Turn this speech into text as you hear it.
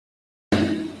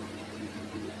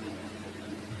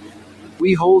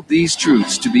We hold these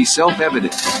truths to be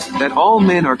self-evident, that all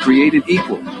men are created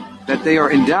equal, that they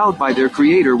are endowed by their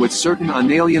Creator with certain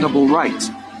unalienable rights,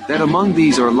 that among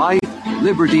these are life,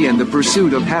 liberty, and the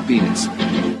pursuit of happiness.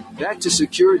 That to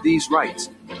secure these rights,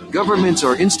 governments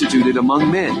are instituted among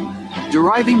men,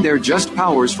 deriving their just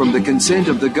powers from the consent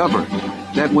of the governed,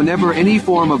 that whenever any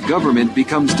form of government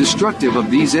becomes destructive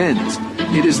of these ends,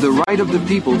 it is the right of the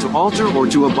people to alter or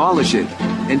to abolish it,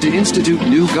 and to institute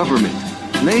new government,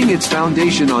 laying its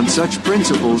foundation on such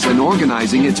principles and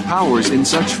organizing its powers in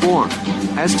such form,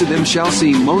 as to them shall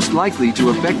seem most likely to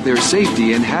affect their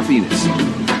safety and happiness.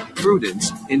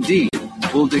 Prudence, indeed,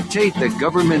 will dictate that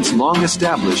governments long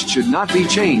established should not be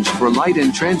changed for light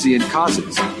and transient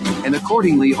causes, and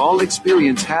accordingly all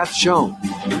experience hath shown,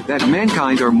 that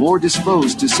mankind are more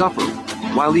disposed to suffer,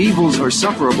 while evils are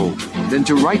sufferable, than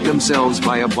to right themselves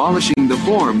by abolishing the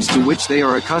forms to which they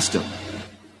are accustomed.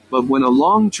 But when a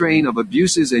long train of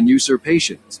abuses and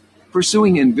usurpations,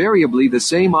 pursuing invariably the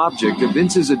same object,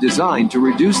 evinces a design to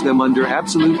reduce them under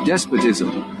absolute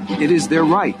despotism, it is their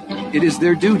right, it is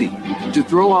their duty, to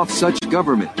throw off such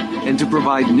government, and to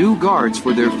provide new guards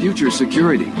for their future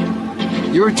security.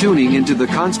 You're tuning into The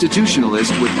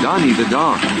Constitutionalist with Donnie the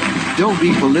Don. Don't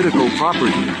be political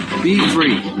property. Be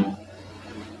free.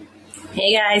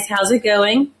 Hey guys, how's it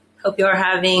going? Hope you're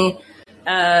having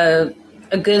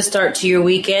a good start to your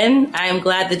weekend. I'm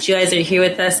glad that you guys are here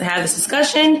with us to have this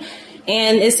discussion.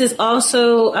 And this is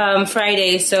also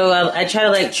Friday, so I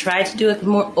try to do a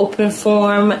more open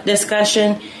form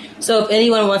discussion. So if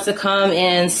anyone wants to come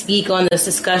and speak on this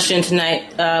discussion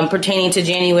tonight pertaining to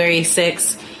January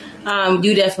 6th,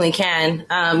 you definitely can.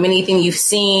 Anything you've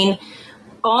seen.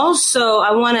 Also,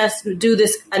 I want to do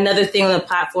this another thing on the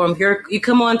platform. If you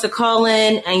come on to call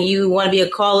in and you want to be a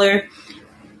caller,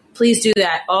 please do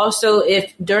that. Also,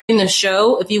 if during the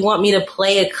show, if you want me to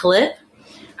play a clip,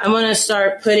 I'm going to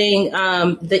start putting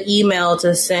the email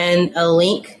to send a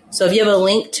link. So if you have a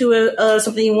link to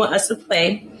something you want us to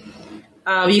play,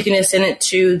 you can just send it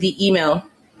to the email.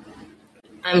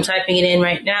 I'm typing it in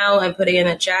right now. I'm putting it in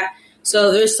the chat. So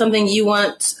if there's something you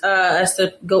want us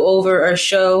to go over or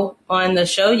show on the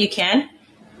show, you can.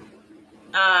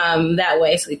 That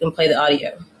way, so you can play the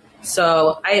audio.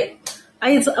 So I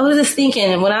was just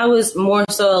thinking, when I was more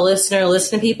so a listener,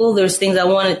 listening to people, there's things I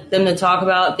wanted them to talk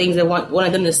about, things I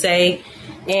wanted them to say,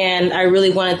 and I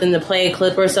really wanted them to play a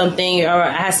clip or something, or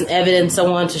I had some evidence I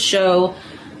wanted to show.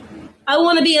 I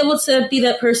want to be able to be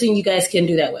that person you guys can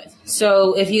do that with.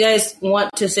 So if you guys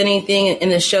want to send anything in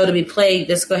the show to be played,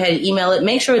 just go ahead and email it.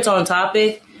 Make sure it's on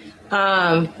topic.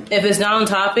 If it's not on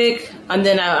topic,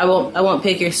 then I won't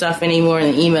pick your stuff anymore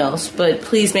in the emails. But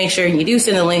please make sure you do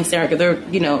send the links there, because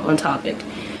they're on topic.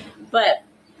 But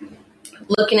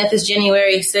looking at this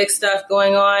January 6th stuff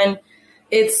going on,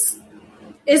 it's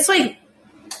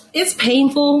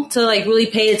painful to really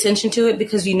pay attention to it,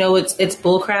 because it's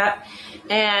bullcrap.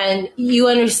 And you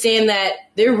understand that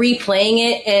they're replaying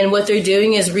it, and what they're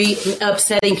doing is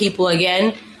upsetting people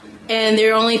again, and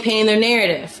they're only painting their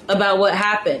narrative about what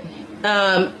happened.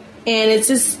 And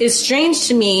it's strange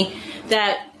to me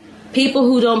that people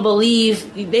who don't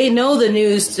believe, they know the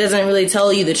news doesn't really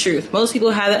tell you the truth. Most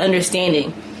people have that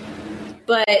understanding.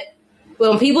 But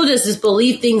when people just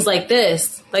believe things like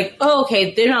this, oh,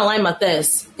 okay, they're not lying about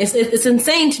this. It's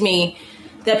insane to me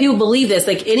that people believe this.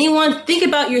 Anyone, think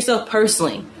about yourself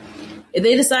personally. If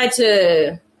they decide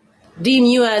to deem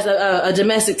you as a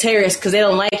domestic terrorist because they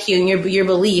don't like you and your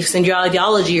beliefs and your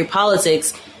ideology, your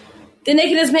politics, then they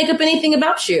can just make up anything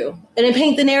about you and then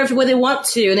paint the narrative the way they want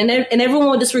to, and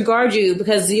everyone will disregard you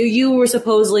because you were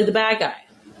supposedly the bad guy.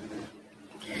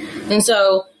 And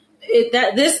so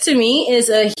this to me is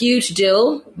a huge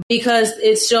deal, because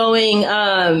it's showing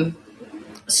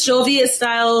Soviet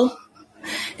style.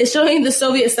 It's showing the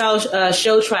Soviet style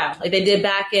show trial, like they did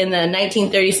back in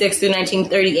 1936 through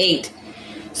 1938.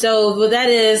 So what that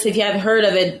is, if you haven't heard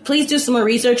of it, please do some more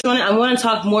research on it. I want to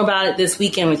talk more about it this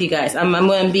weekend with you guys. I'm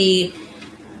going to be.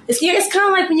 It's kind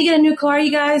of like when you get a new car,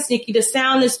 you guys. The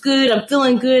sound is good. I'm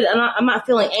feeling good. I'm not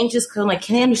feeling anxious because I'm like,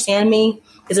 can they understand me?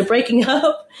 Is it breaking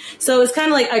up? So it's kind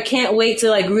of like I can't wait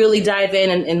to really dive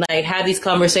in and have these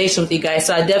conversations with you guys.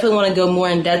 So I definitely want to go more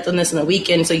in depth on this on the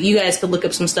weekend, so you guys could look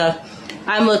up some stuff.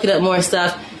 I'm looking up more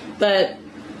stuff. But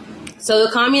so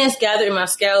the communists gathered in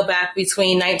Moscow back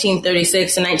between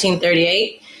 1936 and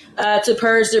 1938 to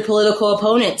purge their political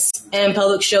opponents and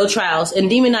public show trials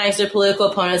and demonize their political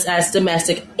opponents as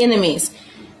domestic enemies.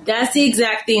 That's the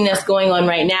exact thing that's going on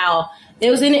right now.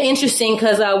 It was interesting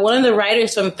because one of the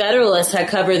writers from Federalist had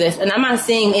covered this, and I'm not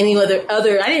saying any other. I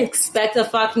didn't expect a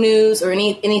Fox News or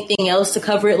anything else to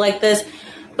cover it like this,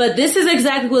 but But this is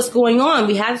exactly what's going on.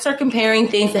 We have to start comparing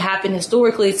things that happened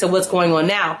historically to what's going on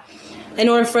now in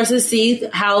order for us to see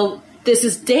how this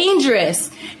is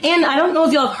dangerous. And I don't know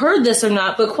if y'all have heard this or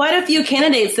not, but quite a few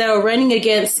candidates that are running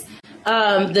against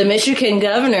the Michigan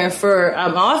governor for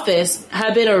office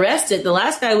have been arrested. The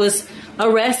last guy was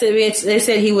arrested. They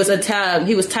said he was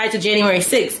tied to January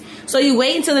 6th. So you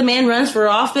wait until the man runs for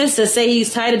office to say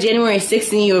he's tied to January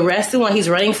 6th and you arrest him while he's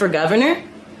running for governor?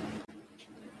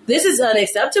 This is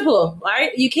unacceptable,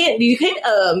 right? You can't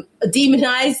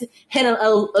demonize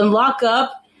and lock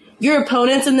up your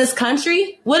opponents in this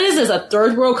country. What is this, a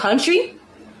third world country?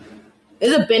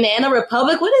 Is it a banana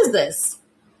republic? What is this?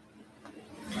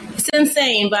 It's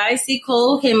insane. But I see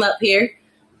Cole came up here.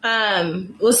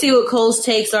 We'll see what Cole's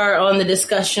takes are on the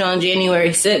discussion on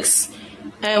January 6th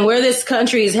and where this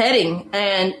country is heading.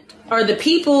 And are the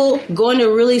people going to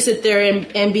really sit there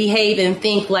and behave and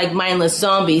think like mindless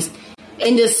zombies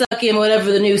and just suck in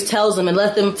whatever the news tells them and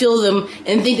let them feel them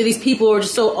and think that these people are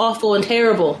just so awful and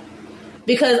terrible?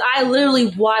 Because I literally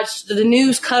watched the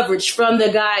news coverage from the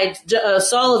guy,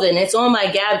 Sullivan. It's on my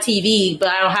Gab TV, but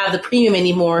I don't have the premium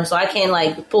anymore, so I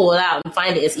can't pull it out and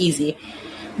find it as easy.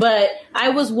 But I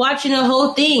was watching the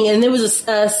whole thing, and there was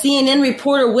a CNN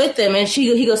reporter with him, and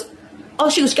he goes, "Oh,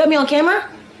 she got me on camera?"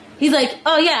 He's like,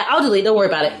 "Oh, yeah, I'll delete. Don't worry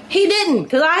about it." He didn't,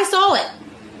 because I saw it.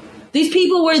 These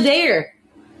people were there.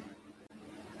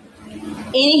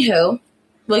 Anywho,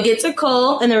 we'll get to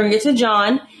Cole, and then we'll get to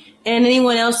John. And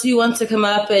anyone else who wants to come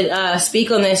up and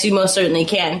speak on this, you most certainly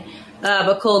can.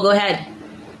 But Cole, go ahead.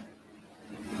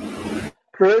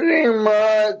 Pretty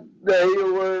much they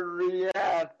were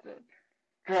reacting.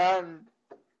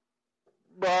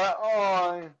 But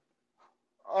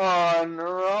on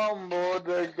Rumble,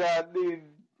 they got the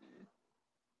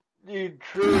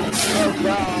truth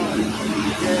about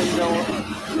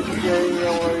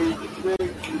January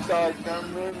 6th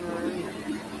documentary.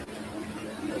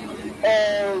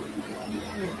 All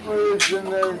the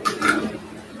prisoners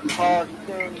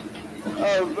talking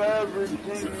of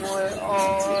everything went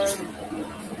on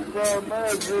from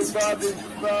everybody's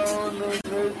phone, and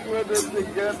they put it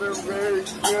together very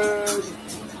good.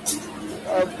 I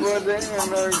put it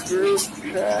in our group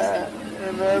chat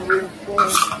and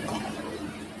everything.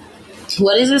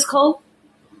 What is this, Cole?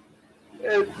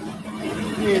 It's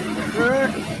the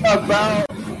truth about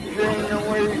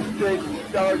January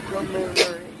 6th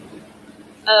documentary.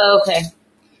 Oh, okay.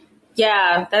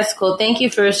 Yeah, that's cool. Thank you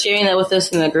for sharing that with us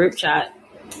in the group chat.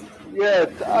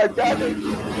 Yes, I got it.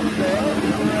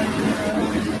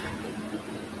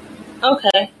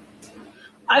 Okay.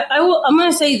 I'm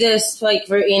going to say this, for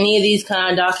any of these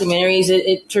kind of documentaries,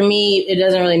 for me, it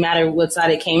doesn't really matter what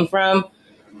side it came from.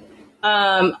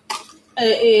 Right.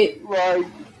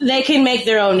 They can make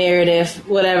their own narrative,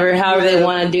 however they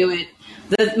want to do it.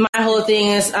 My whole thing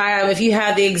is, if you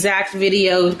have the exact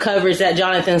video coverage that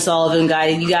Jonathan Sullivan got,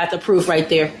 you got the proof right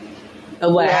there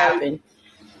of what happened.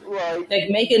 Right.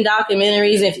 Making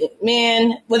documentaries,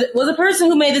 was the person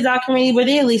who made the documentary, were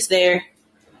they at least there?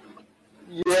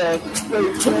 Yes.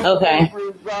 Okay.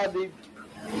 Everybody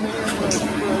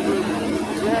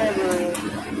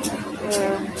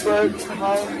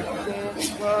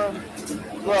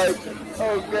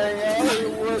okay, I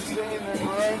was in and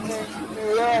running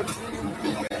throughout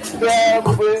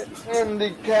in the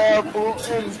Capitol,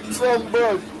 and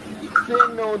somebody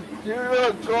signaled to a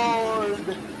guard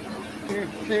to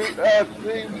shoot at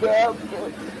the Capitol.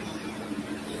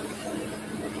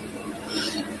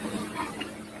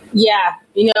 Yeah,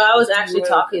 I was actually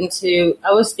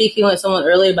I was speaking with someone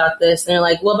earlier about this, and they're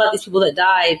like, what about these people that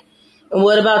died? And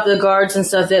what about the guards and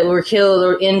stuff that were killed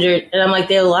or injured? And I'm like,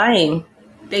 they're lying.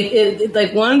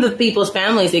 One of the people's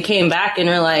families, they came back and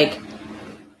they're like,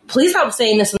 please stop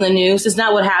saying this in the news. It's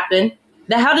not what happened.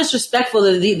 How disrespectful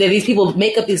that these people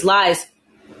make up these lies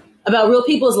about real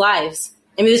people's lives.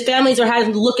 I mean, these families are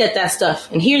having to look at that stuff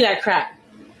and hear that crap.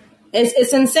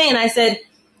 It's insane. I said,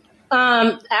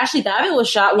 Ashley Babbitt was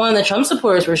shot. One of the Trump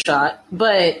supporters were shot.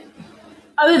 But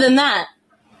other than that,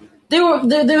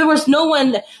 there was no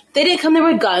one. They didn't come there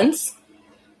with guns.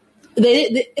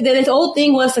 The whole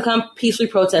thing was to come peacefully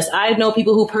protest. I know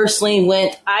people who personally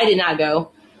went. I did not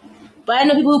go. But I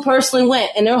know people who personally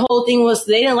went. And their whole thing was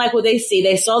they didn't like what they see.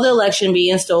 They saw the election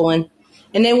being stolen.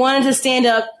 And they wanted to stand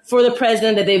up for the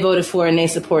president that they voted for and they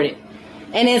supported.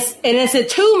 And it's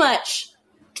too much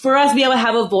for us to be able to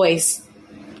have a voice.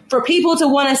 For people to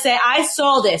want to say, I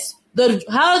saw this.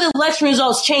 How the election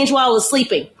results changed while I was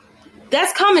sleeping.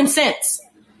 That's common sense.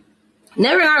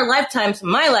 Never in our lifetimes,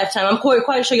 my lifetime, I'm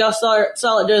quite sure y'all saw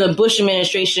it during the Bush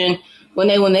administration when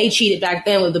they cheated back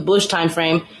then with the Bush time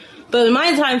frame. But in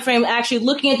my time frame, actually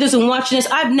looking at this and watching this,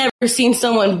 I've never seen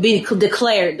someone be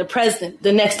declared the president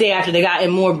the next day after they got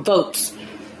in more votes.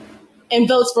 And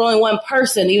votes for only one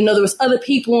person, even though there was other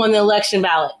people on the election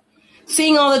ballot.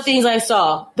 Seeing all the things I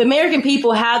saw, the American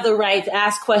people have the right to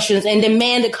ask questions and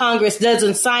demand that Congress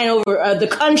doesn't sign over the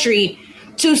country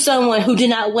to someone who did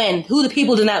not win, who the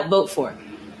people did not vote for.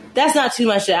 That's not too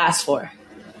much to ask for.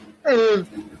 And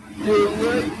to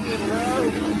let you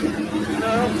know,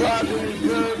 nobody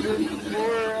voted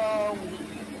for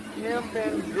him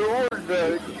in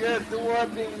Georgia. Guess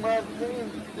what the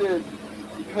machine did?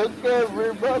 Took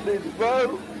everybody's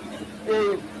vote,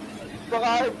 gave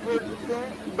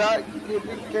 5% back to the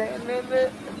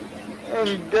candidate,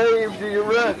 and gave the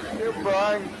rest to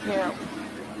Brian Kemp.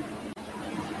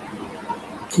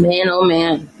 Man, oh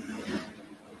man.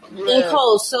 Yeah. And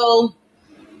Cole, so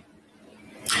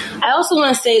I also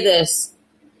want to say this.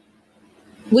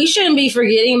 We shouldn't be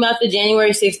forgetting about the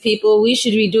January 6th people. We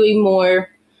should be doing more.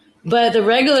 But the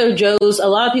regular Joes, a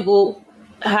lot of people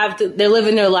they're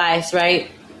living their lives, right?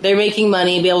 They're making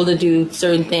money, be able to do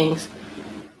certain things.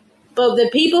 But the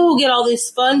people who get all this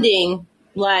funding,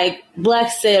 like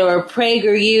Blexit or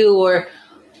PragerU or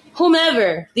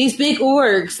whomever, these big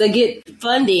orgs that get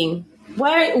funding,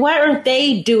 why aren't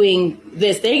they doing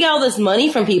this? They get all this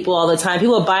money from people all the time.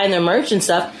 People are buying their merch and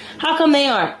stuff. How come they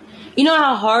aren't? You know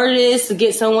how hard it is to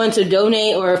get someone to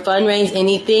donate or fundraise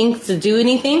anything, to do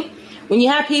anything? When you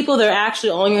have people that are actually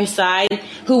on your side,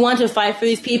 who want to fight for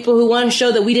these people, who want to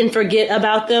show that we didn't forget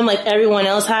about them like everyone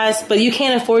else has, but you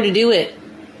can't afford to do it,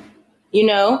 you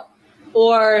know?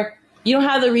 Or you don't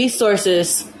have the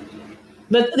resources.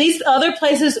 But these other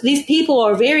places, these people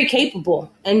are very capable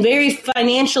and very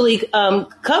financially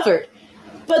covered,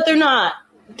 but they're not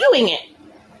doing it.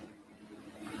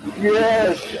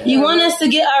 Yes. You want us to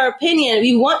get our opinion.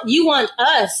 You want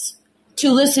us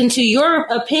to listen to your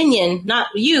opinion, not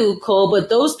you, Cole, but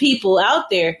those people out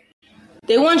there.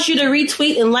 They want you to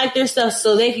retweet and like their stuff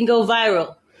so they can go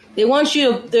viral. They want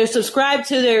you to subscribe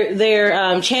to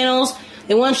their channels.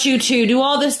 They want you to do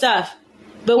all this stuff.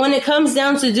 But when it comes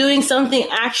down to doing something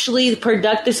actually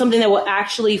productive, something that will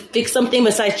actually fix something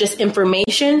besides just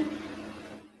information,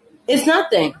 it's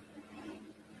nothing.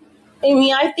 I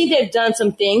mean, I think they've done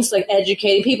some things like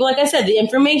educating people. Like I said, the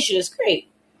information is great.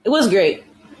 It was great.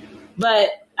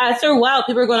 But after a while,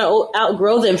 people are going to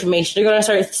outgrow the information. They're going to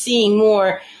start seeing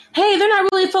more. Hey, they're not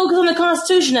really focused on the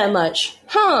Constitution that much.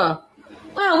 Huh.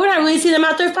 Wow, we're not really seeing them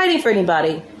out there fighting for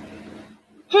anybody.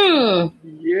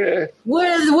 Yeah.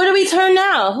 Where do we turn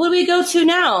now? Who do we go to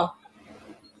now?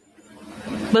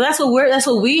 But that's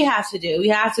what we have to do. We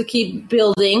have to keep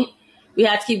building. We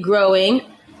have to keep growing.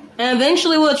 And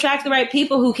eventually we'll attract the right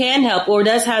people who can help or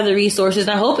does have the resources.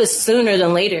 And I hope it's sooner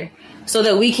than later, so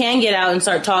that we can get out and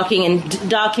start talking and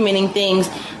documenting things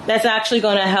that's actually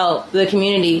going to help the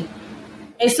community.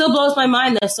 It still blows my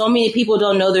mind that so many people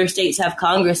don't know their states have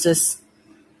Congresses.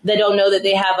 They don't know that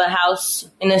they have a House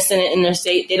and a Senate in their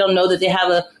state. They don't know that they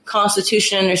have a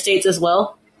Constitution in their states as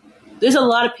well. There's a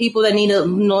lot of people that need to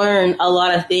learn a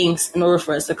lot of things in order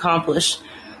for us to accomplish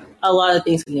a lot of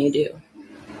things we need to do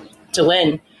to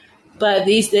win. But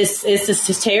it's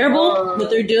just terrible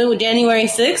what they're doing with January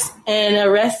 6th and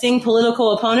arresting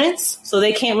political opponents so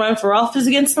they can't run for office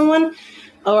against someone,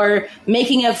 or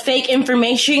making up fake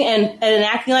information and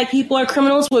acting like people are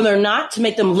criminals when they're not to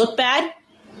make them look bad.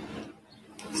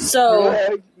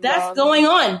 So that's going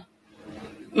on.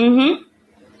 Mm-hmm.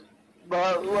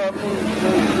 But let me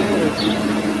say this.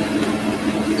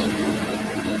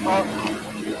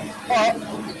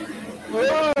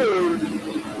 Heard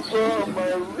from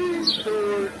a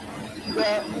resource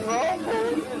that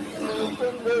Rumble is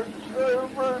moving their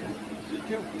servers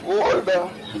to Florida.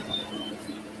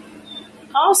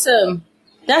 Awesome.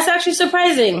 That's actually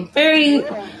surprising.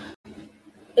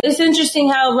 It's interesting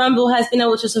how Rumble has been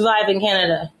able to survive in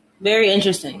Canada. Very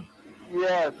interesting.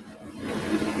 Yes.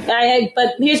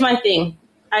 But here's my thing.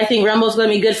 I think Rumble's going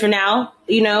to be good for now,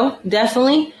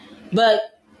 definitely. But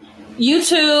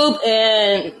YouTube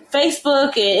and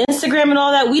Facebook and Instagram and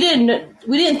all that, we didn't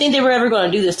think they were ever going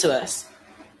to do this to us.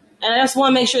 And I just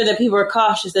want to make sure that people are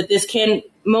cautious that this can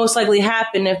most likely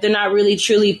happen if they're not really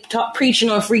truly preaching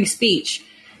on free speech.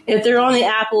 If they're on the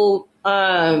Apple,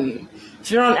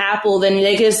 if you're on Apple, then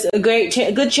there's a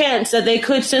good chance that they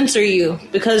could censor you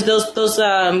because those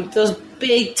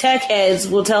big tech heads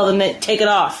will tell them to take it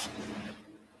off.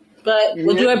 But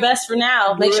we'll do our best for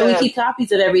now. Make sure we keep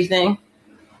copies of everything.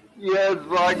 Yes,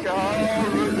 like I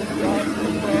already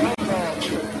got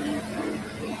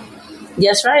the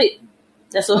Yes, right.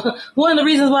 That's one of the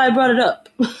reasons why I brought it up.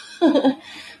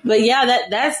 But yeah,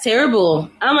 that's terrible.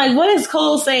 I'm like, what is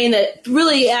Cole saying that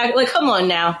really act like? Come on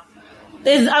now.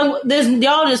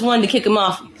 Y'all just wanted to kick him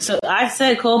off. So I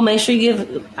said, Cole, make sure you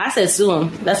give. I said, sue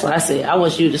him. That's what I said. I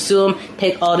want you to sue him.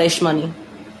 Take all their money.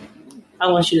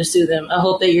 I want you to sue them. I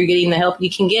hope that you're getting the help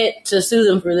you can get to sue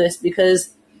them for this,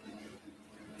 because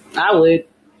I would.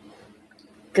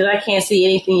 Because I can't see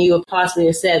anything you would possibly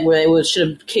have said where they should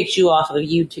have kicked you off of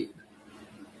YouTube.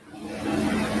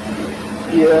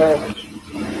 Yeah.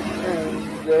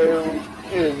 And there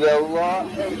is a lot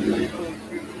of people,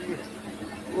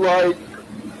 like,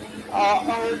 I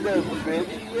heard a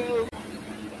video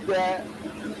that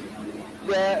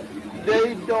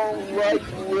they don't like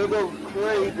little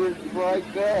creators like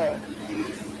us.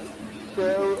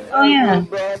 So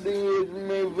everybody is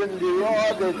moving to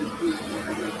Odyssey.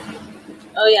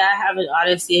 Oh yeah, I have an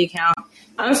Odyssey account.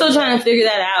 I'm still trying to figure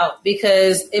that out,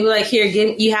 because it was like, here,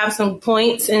 you have some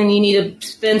points and you need to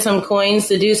spend some coins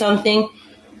to do something.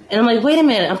 And I'm like, wait a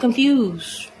minute, I'm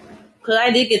confused. Because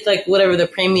I did get like whatever the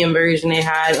premium version they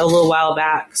had a little while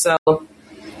back. So, but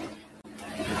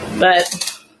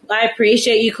I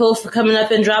appreciate you, Cole, for coming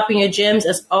up and dropping your gems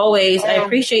as always. I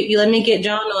appreciate you. Let me get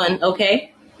John on,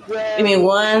 okay? Give me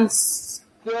one.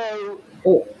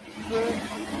 Oh.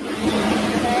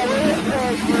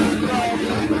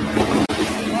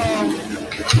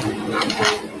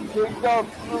 Take off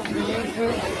the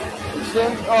music,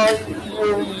 send on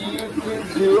your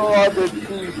YouTube to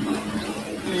Odyssey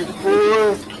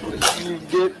before you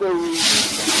get the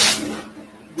reason.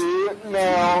 Do it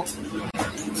now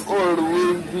or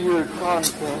lose your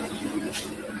content.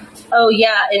 Oh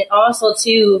yeah, and also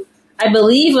too, I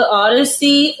believe with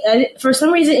Odyssey, for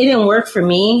some reason it didn't work for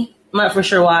me. I'm not for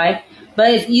sure why.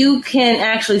 But if you can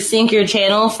actually sync your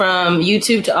channel from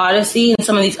YouTube to Odyssey, and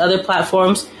some of these other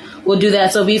platforms will do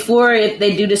that. So before if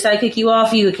they do decide to kick you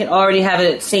off, you can already have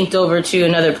it synced over to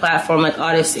another platform like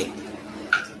Odyssey.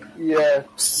 Yeah.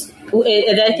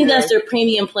 And I think that's their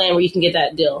premium plan where you can get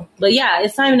that deal. But yeah,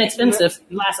 it's not even expensive.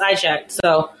 Last I checked.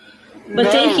 So, but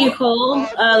thank you, Cole.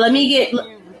 Let me get.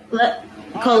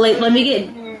 Cole, let me get.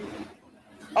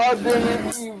 I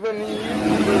didn't even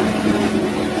use it.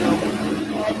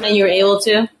 And you were able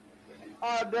to?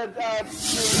 I did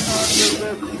actually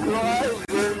under the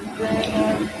driver, then I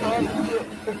touched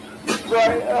it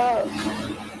right up.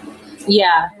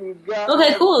 Yeah.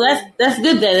 Okay, cool. That's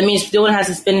good then. That means you don't have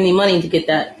to spend any money to get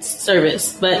that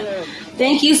service. But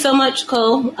thank you so much,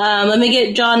 Cole. Let me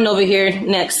get John over here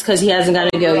next, because he hasn't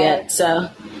got to go yet. So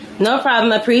no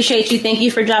problem. I appreciate you. Thank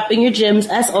you for dropping your gems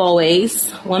as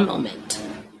always. One moment.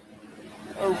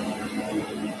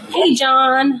 Hey,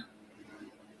 John.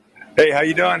 Hey, how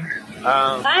you doing?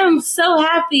 I'm so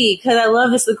happy because I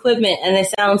love this equipment and it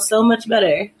sounds so much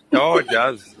better. Oh, it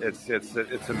does.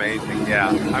 It's amazing. Yeah,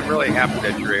 I'm really happy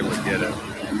that you're able to get it.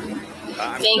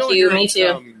 Thank you. Me too.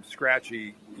 Some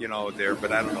scratchy, there,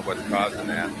 but I don't know what's causing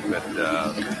that. But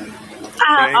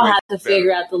I'll have to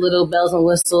figure out the little bells and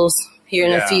whistles here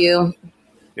in a few.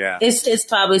 Yeah, it's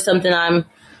probably something I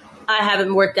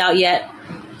haven't worked out yet.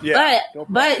 Yeah,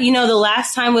 but the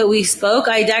last time that we spoke,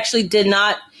 I actually did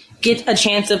not get a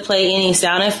chance to play any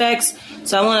sound effects.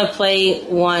 So I want to play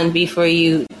one before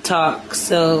you talk.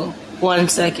 So 1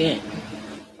 second.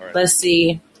 All right. Let's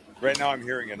see. Right now I'm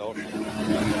hearing an ocean.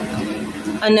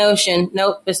 An ocean.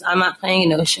 Nope, I'm not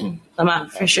playing an ocean. I'm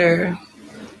not for sure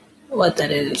what that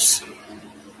is.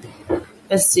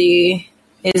 Let's see.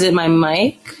 Is it my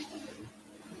mic?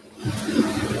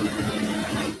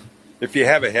 If you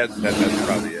have a headset, that's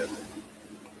probably it.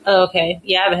 Oh, okay.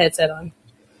 Yeah, I have a headset on.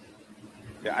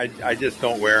 Yeah, I just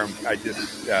don't wear them. I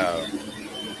just, I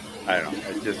don't know.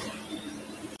 I just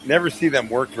never see them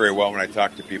work very well when I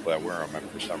talk to people that wear them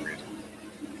for some reason.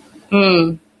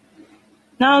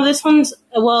 No, this one's,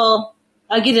 well,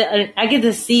 I get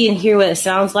to see and hear what it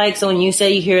sounds like. So when you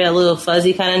say you hear a little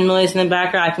fuzzy kind of noise in the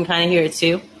background, I can kind of hear it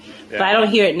too. Yeah. But I don't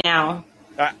hear it now.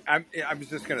 I was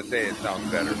just going to say it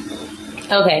sounds better.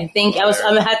 Okay, thank you. I'm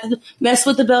going to have to mess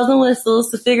with the bells and whistles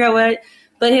to figure out what.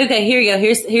 But okay, here we go.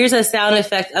 Here's a sound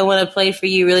effect I want to play for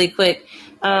you really quick,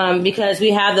 because we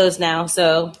have those now.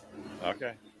 So.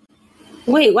 Okay.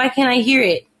 Wait, why can't I hear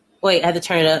it? Wait, I have to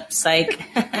turn it up. Psych.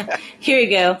 Here we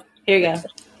go.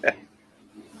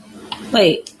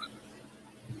 Wait,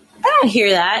 I don't hear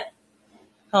that.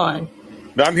 Hold on.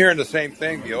 No, I'm hearing the same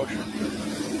thing. The ocean.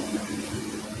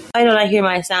 Why don't I hear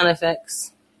my sound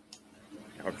effects?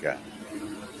 Okay.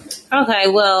 Okay,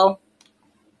 well.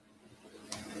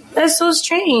 That's so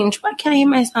strange. Why can't I hear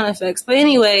my sound effects? But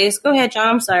anyways, go ahead, John.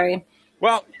 I'm sorry.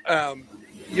 Well, I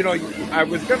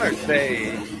was going to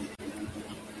say,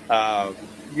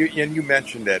 you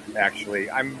mentioned it, actually.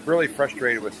 I'm really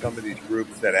frustrated with some of these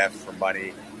groups that ask for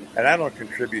money, and I don't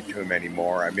contribute to them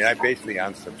anymore. I mean, I basically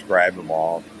unsubscribe them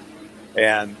all.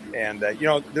 And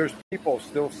there's people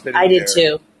still sitting I did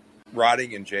there too.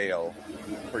 rotting in jail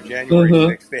for January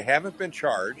Mm-hmm. 6th. They haven't been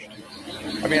charged.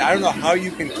 I mean, I don't know how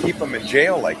you can keep them in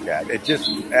jail like that. It just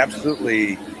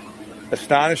absolutely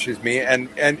astonishes me. And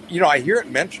I hear it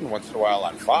mentioned once in a while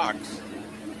on Fox,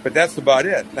 but that's about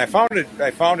it. And I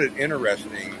found it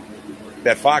interesting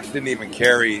that Fox didn't even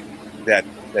carry that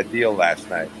deal last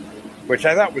night, which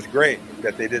I thought was great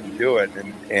that they didn't do it.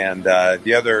 And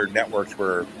the other networks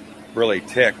were really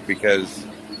ticked because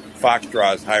Fox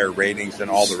draws higher ratings than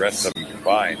all the rest of them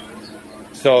combined.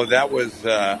 So that was,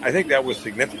 I think that was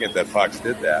significant that Fox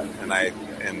did that.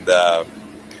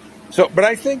 But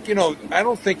I think, I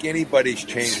don't think anybody's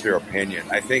changed their opinion.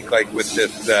 I think like with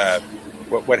this,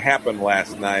 what happened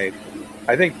last night,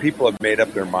 I think people have made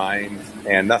up their minds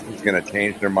and nothing's going to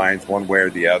change their minds one way or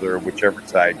the other, whichever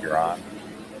side you're on.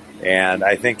 And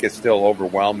I think it's still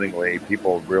overwhelmingly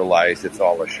people realize it's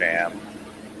all a sham.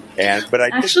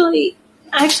 Actually,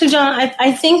 John,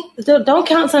 I think don't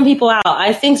count some people out.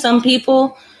 I think some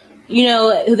people,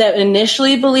 that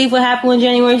initially believed what happened on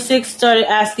January 6th started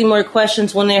asking more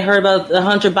questions when they heard about the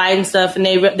Hunter Biden stuff, and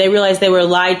they realized they were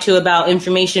lied to about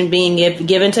information being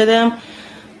given to them.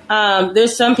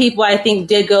 There's some people I think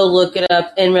did go look it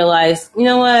up and realize, you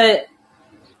know what?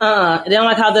 They don't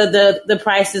like how the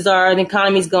prices are and the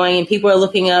economy's going, and people are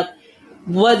looking up,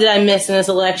 what did I miss in this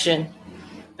election?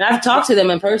 And I've talked to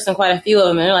them in person, quite a few of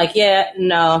them, and they're like, yeah,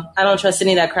 no, I don't trust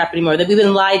any of that crap anymore. That we've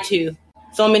been lied to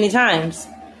so many times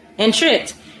and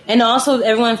tricked. And also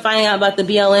everyone finding out about the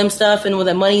BLM stuff and where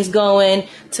the money's going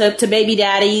to baby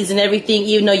daddies and everything,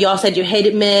 even though y'all said you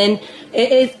hated men.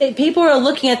 People are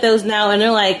looking at those now and they're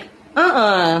like,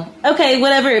 okay,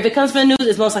 whatever. If it comes from the news,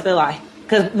 it's most likely a lie.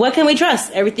 Because what can we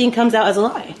trust? Everything comes out as a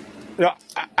lie. No,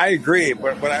 I agree.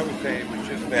 But what I was saying was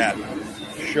just that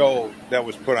show that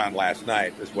was put on last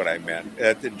night is what I meant.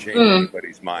 That didn't change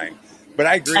anybody's mind. But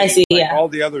I agree. I see, all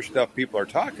the other stuff people are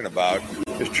talking about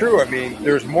is true. I mean,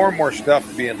 there's more and more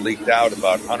stuff being leaked out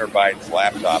about Hunter Biden's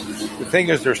laptop. The thing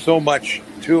is, there's so much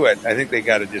to it. I think they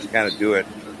got to just kind of do it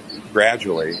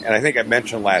gradually. And I think I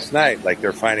mentioned last night, like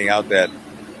they're finding out that,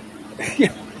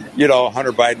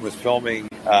 Hunter Biden was filming,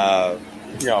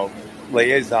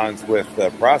 liaisons with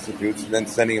prostitutes and then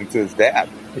sending them to his dad,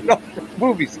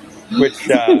 movies, which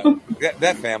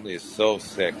that family is so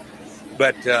sick.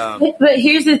 But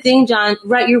here's the thing, John.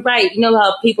 Right, you're right. You know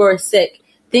how people are sick.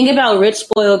 Think about rich,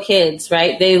 spoiled kids,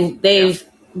 right? They've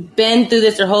been through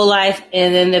this their whole life,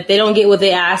 and then if they don't get what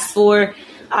they asked for,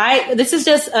 this is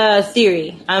just a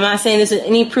theory. I'm not saying this is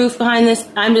any proof behind this.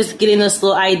 I'm just getting this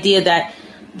little idea that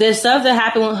the stuff that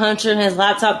happened with Hunter and his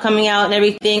laptop coming out and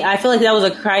everything, I feel like that was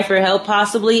a cry for help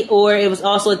possibly, or it was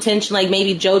also attention, like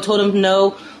maybe Joe told him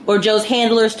no, or Joe's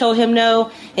handlers told him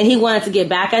no, and he wanted to get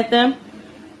back at them.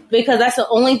 Because that's the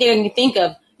only thing I can think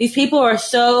of. These people are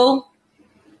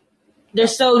they're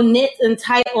so knit and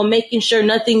tight on making sure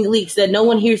nothing leaks, that no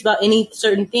one hears about any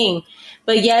certain thing.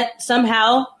 But yet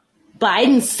somehow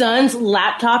Biden's son's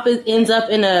laptop ends up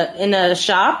in a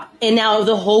shop, and now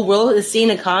the whole world is seeing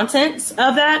the contents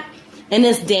of that, and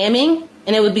it's damning,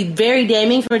 and it would be very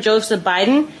damning for Joseph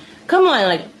Biden. Come on,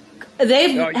 like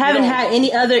haven't had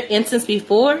any other instance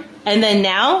before, and then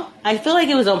now I feel like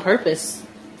it was on purpose.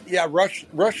 Yeah, Rush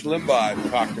Limbaugh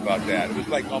talked about that. It was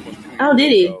like almost 2 years Oh,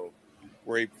 did he? ago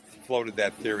where he floated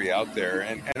that theory out there,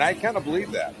 and I kind of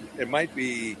believe that. It might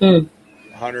be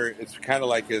Hunter. It's kind of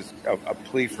like a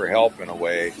plea for help in a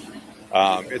way.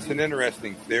 It's an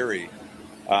interesting theory.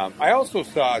 I also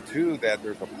saw too that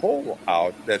there's a poll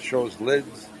out that shows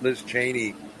Liz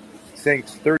Cheney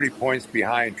sinks 30 points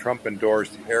behind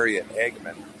Trump-endorsed Harriet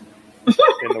Hageman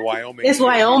in the Wyoming. It's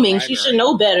Wyoming. She should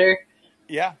know better.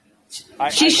 Yeah.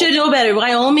 She should know better.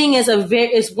 Wyoming is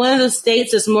one of the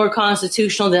states that's more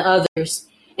constitutional than others.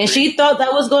 And she thought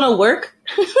that was going to work.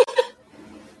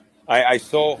 I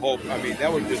so hope. I mean,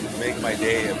 that would just make my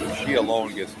day if she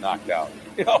alone gets knocked out.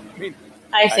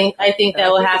 I think that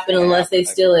will happen unless they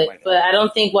steal it. But I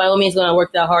don't think Wyoming is going to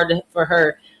work that hard for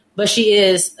her. But she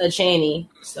is a Cheney,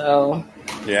 so.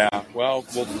 Yeah, well,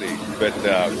 we'll see. But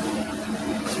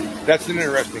that's an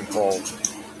interesting poll.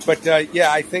 But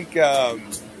I think.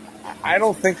 I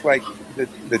don't think like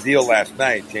the deal last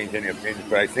night changed any opinions,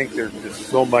 but I think there's just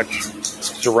so much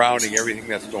surrounding everything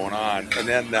that's going on. And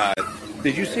then,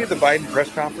 did you see the Biden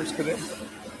press conference today?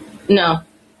 No.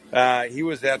 He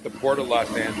was at the Port of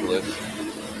Los Angeles,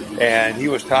 and he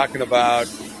was talking about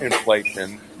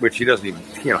inflation, which he doesn't even,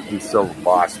 he's so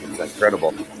lost. It's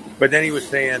incredible. But then he was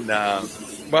saying,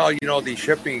 Well, these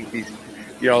shipping,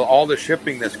 all the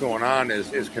shipping that's going on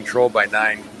is controlled by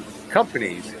 9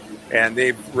 companies, and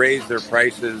they've raised their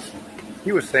prices.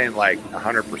 He was saying like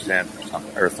 100% or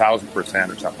something, or 1,000% or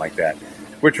something like that,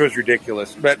 which was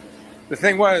ridiculous. But the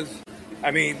thing was,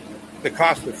 I mean, the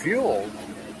cost of fuel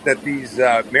that these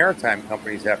maritime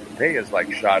companies have to pay is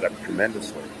like shot up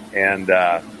tremendously. And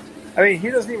I mean, he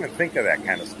doesn't even think of that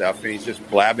kind of stuff, and he's just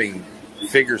blabbing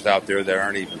figures out there that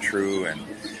aren't even true. And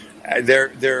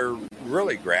they're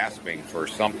really grasping for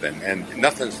something, and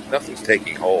nothing's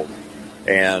taking hold.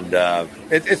 And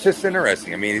it's just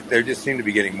interesting. I mean, they just seem to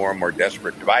be getting more and more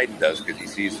desperate. Biden does, because he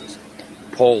sees his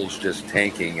polls just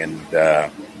tanking, and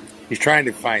he's trying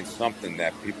to find something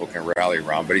that people can rally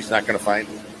around, but he's not going to find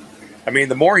it. I mean,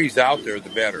 the more he's out there, the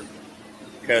better.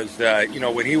 Because,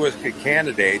 when he was a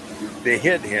candidate, they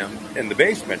hid him in the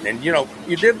basement. And,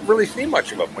 you didn't really see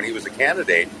much of him when he was a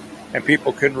candidate, and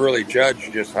people couldn't really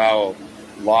judge just how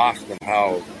lost and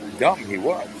how dumb he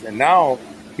was. And now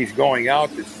he's going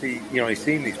out to see, he's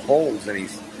seeing these polls, and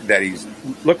he's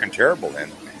looking terrible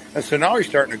in. And so now he's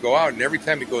starting to go out, and every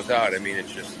time he goes out, I mean,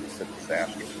 it's a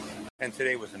disaster. And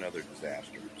today was another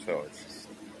disaster. So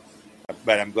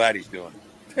but I'm glad he's doing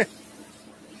it.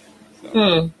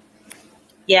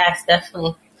 Yes,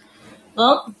 definitely.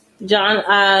 Well,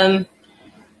 John,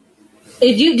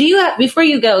 if do you have, before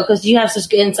you go, because you have such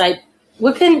good insight,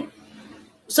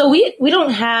 so we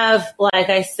don't have, like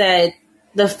I said,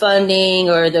 the funding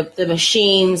or the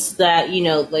machines that,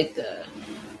 like the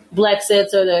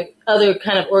Blexits or the other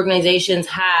kind of organizations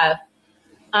have.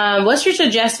 What's your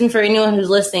suggestion for anyone who's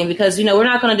listening? Because, we're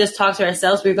not going to just talk to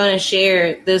ourselves. We're going to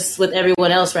share this with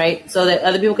everyone else, right? So that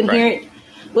other people can hear it.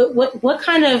 What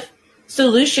kind of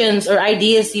solutions or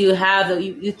ideas do you have that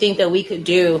you think that we could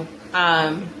do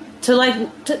they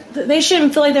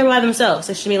shouldn't feel like they're by themselves.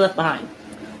 They shouldn't be left behind.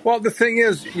 Well, the thing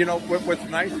is, what's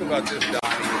nice about this,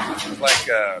 Donnie, is this is like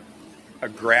a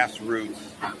grassroots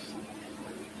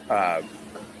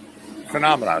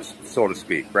phenomena, so to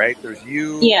speak, right? There's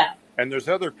you, and there's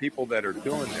other people that are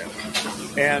doing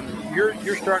this, and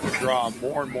you're starting to draw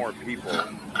more and more people,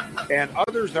 and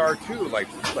others are too, like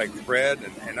Fred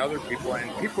and other people, and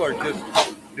people are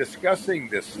just discussing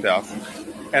this stuff,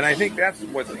 and I think that's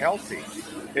what's healthy,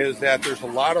 is that there's a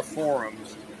lot of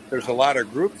forums, there's a lot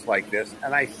of groups like this,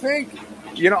 and I think,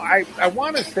 I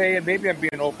want to say, and maybe I'm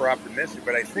being over optimistic,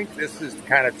 but I think this is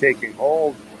kind of taking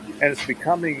hold, and it's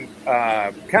becoming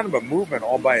kind of a movement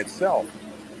all by itself.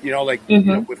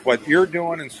 With what you're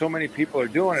doing and so many people are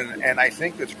doing, and I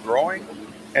think it's growing,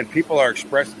 and people are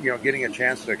getting a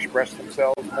chance to express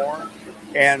themselves more,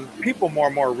 and people more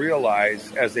and more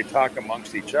realize as they talk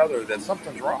amongst each other that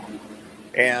something's wrong.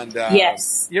 And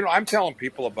yes, I'm telling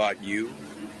people about you,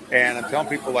 and I'm telling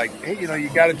people like, hey, you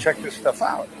got to check this stuff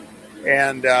out,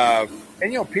 and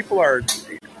people are.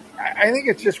 I think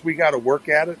it's just we got to work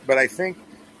at it, but I think.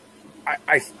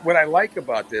 What I like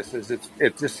about this is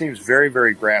it just seems very,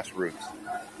 very grassroots,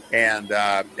 and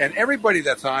everybody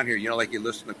that's on here, like you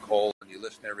listen to Cole and you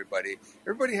listen to everybody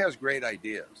has great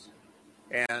ideas,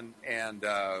 and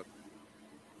I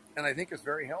think it's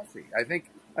very healthy. I think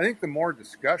the more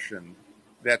discussion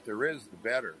that there is, the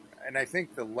better, and I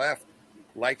think the left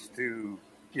likes to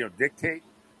dictate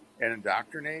and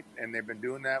indoctrinate, and they've been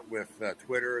doing that with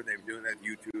Twitter, they've been doing that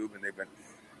with YouTube, and they've been.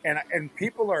 And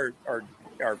people are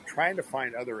trying to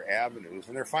find other avenues,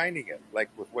 and they're finding it,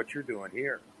 like with what you're doing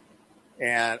here.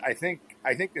 And I think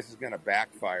this is going to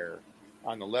backfire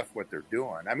on the left, what they're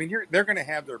doing. I mean, they're going to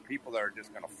have their people that are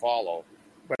just going to follow.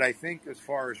 But I think as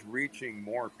far as reaching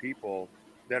more people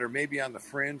that are maybe on the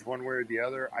fringe one way or the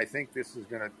other, I think this is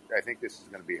going to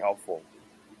be helpful.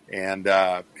 And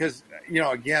because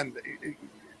again,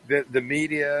 the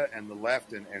media and the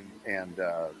left and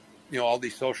all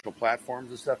these social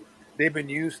platforms and stuff, they've been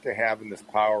used to having this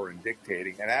power and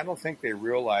dictating, and I don't think they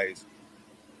realize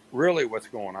really what's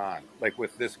going on, like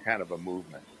with this kind of a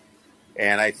movement.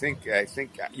 And I think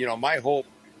my hope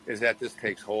is that this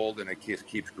takes hold and it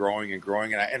keeps growing and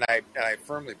growing, and I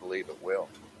firmly believe it will,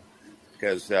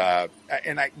 because there's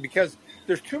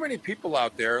too many people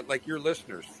out there, like your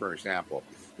listeners, for example.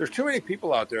 There's too many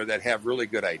people out there that have really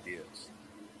good ideas.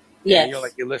 Yes.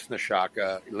 And, you listen to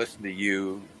Shaka, you listen to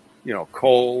you.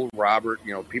 Cole, Robert,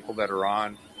 people that are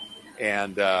on,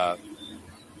 and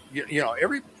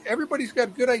everybody's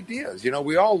got good ideas.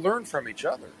 We all learn from each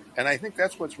other, and I think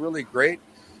that's what's really great,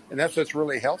 and that's what's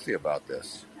really healthy about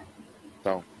this.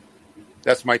 So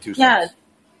that's my 2 cents.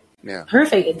 Yeah,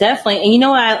 perfect, definitely. And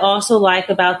what I also like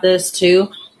about this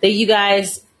too, that you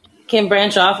guys can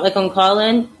branch off, like on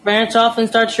Call-In, branch off and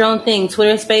start your own thing.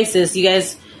 Twitter Spaces, you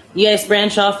guys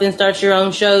branch off and start your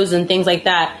own shows and things like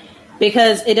that.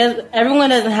 because everyone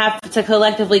doesn't have to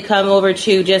collectively come over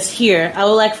to just here. I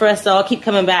would like for us to all keep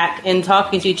coming back and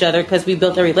talking to each other because we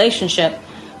built a relationship.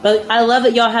 But I love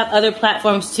that y'all have other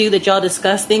platforms too that y'all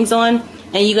discuss things on,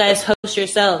 and you guys host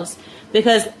yourselves.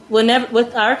 Because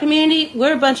with our community,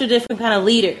 we're a bunch of different kind of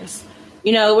leaders.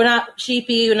 You know, we're not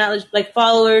sheepy, we're not like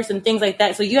followers and things like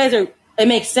that. So you guys it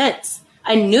makes sense.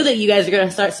 I knew that you guys are going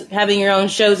to start having your own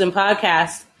shows and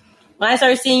podcasts. When I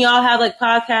started seeing y'all have like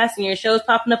podcasts and your shows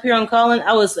popping up here on Callin,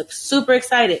 I was like, super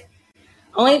excited.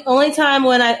 Only time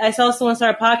when I saw someone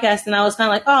start a podcast and I was kind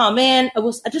of like, oh man, I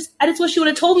just wish you would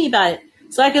have told me about it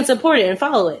so I can support it and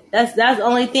follow it. That's the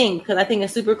only thing, because I think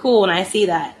it's super cool when I see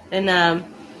that. And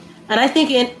I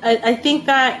think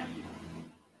that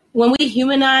when we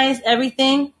humanize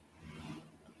everything,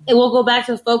 it will go back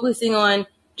to focusing on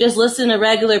just listening to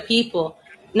regular people.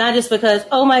 Not just because,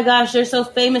 oh my gosh, they're so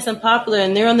famous and popular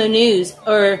and they're on the news,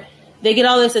 or they get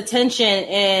all this attention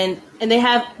and they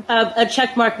have a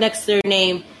check mark next to their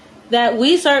name, that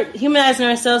we start humanizing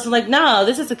ourselves and like, no,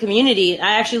 this is a community.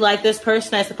 I actually like this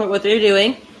person. I support what they're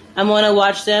doing. I'm going to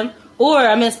watch them, or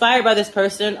I'm inspired by this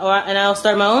person, and I'll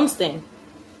start my own thing.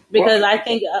 Because I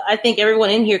think everyone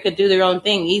in here could do their own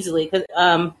thing easily. Because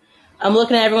I'm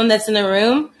looking at everyone that's in the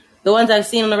room. The ones I've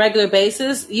seen on a regular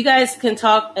basis, you guys can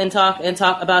talk and talk and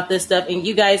talk about this stuff, and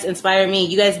you guys inspire me.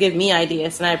 You guys give me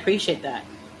ideas, and I appreciate that.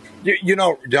 You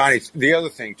know, Donnie, the other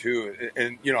thing, too,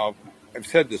 and, you know, I've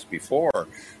said this before,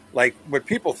 like what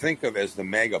people think of as the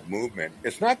MAGA movement,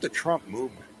 it's not the Trump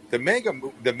movement. The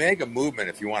MAGA movement,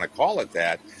 if you want to call it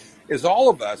that, is all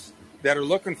of us that are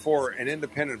looking for an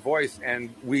independent voice,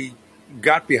 and we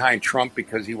got behind Trump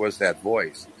because he was that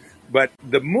voice. But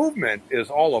the movement is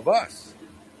all of us.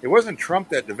 It wasn't Trump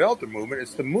that developed the movement.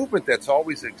 It's the movement that's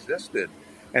always existed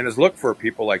and has looked for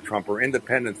people like Trump or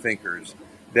independent thinkers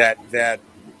that that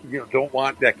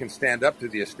can stand up to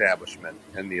the establishment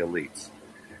and the elites.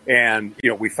 And,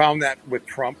 you know, we found that with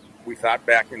Trump, we thought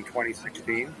back in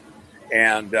 2016.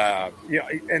 And,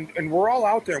 and we're all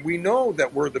out there. We know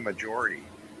that we're the majority.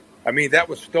 I mean, that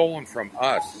was stolen from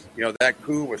us. You know, that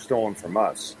coup was stolen from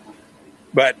us.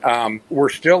 But we're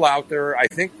still out there. I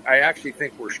actually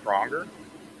think we're stronger.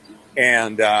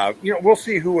 And, we'll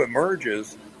see who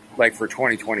emerges, like, for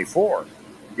 2024.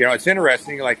 You know, it's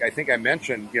interesting. Like, I think I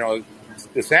mentioned, you know,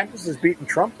 DeSantis is beating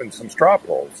Trump in some straw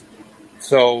polls.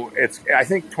 So I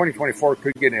think 2024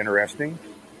 could get interesting.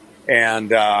 And,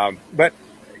 but,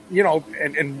 you know,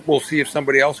 and we'll see if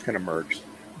somebody else can emerge.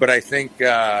 But I think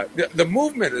the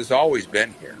movement has always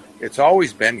been here. It's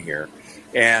always been here.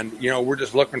 And, you know, we're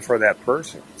just looking for that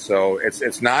person. So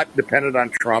it's not dependent on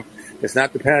Trump. It's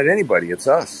not dependent on anybody. It's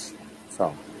us.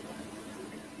 So.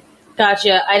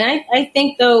 Gotcha. And I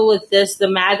think, though, with this, the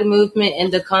MAGA movement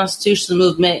and the constitutional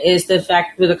movement is the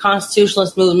fact that the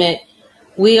constitutionalist movement,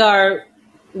 we are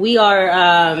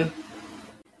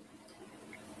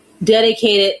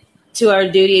dedicated to our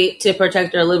duty to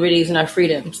protect our liberties and our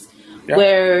freedoms,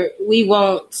 where we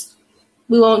won't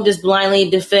just blindly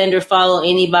defend or follow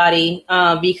anybody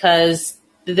because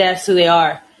that's who they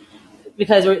are,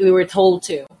 because we were told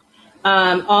to.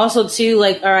 Also, too,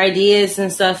 like, our ideas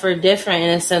and stuff are different in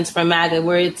a sense from MAGA,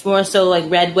 where it's more so like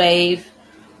red wave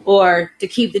or to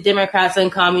keep the Democrats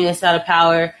and communists out of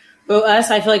power. But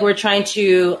us, I feel like we're trying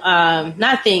to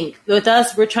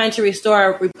we're trying to restore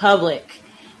our republic.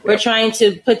 We're trying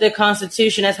to put the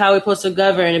Constitution as how we're supposed to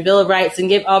govern, a Bill of Rights, and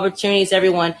give opportunities to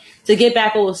everyone to get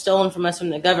back what was stolen from us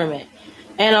from the government.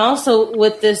 And also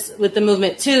with the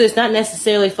movement too, it's not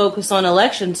necessarily focused on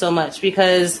elections so much,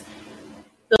 because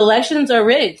the elections are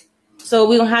rigged. So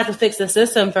we don't have to fix the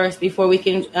system first before we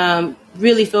can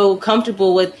really feel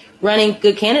comfortable with running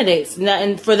good candidates,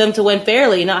 and for them to win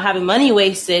fairly, not having money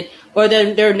wasted or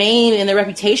their name and their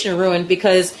reputation ruined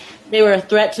because they were a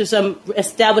threat to some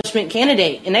establishment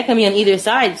candidate. And that can be on either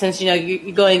side, since, you know,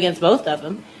 you're going against both of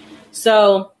them.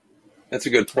 So that's a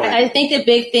good point. I think the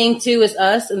big thing, too, is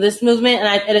us and this movement.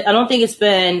 And I don't think it's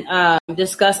been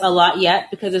discussed a lot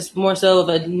yet, because it's more so of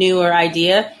a newer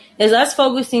idea, is us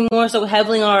focusing more so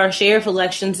heavily on our sheriff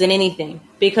elections than anything.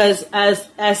 Because as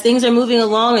things are moving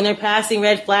along and they're passing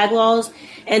red flag laws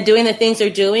and doing the things they're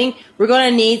doing, we're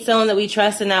going to need someone that we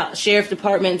trust in that sheriff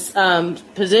department's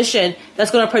position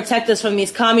that's going to protect us from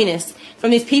these communists,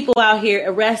 from these people out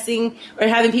here arresting or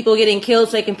having people getting killed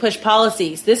so they can push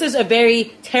policies. This is a very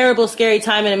terrible, scary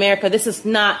time in America. This is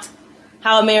not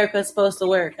how America is supposed to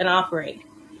work and operate.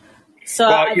 So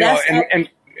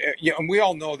and we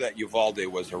all know that Uvalde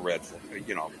was a red flag.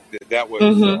 You know, that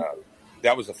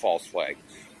was a false flag.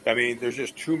 I mean, there's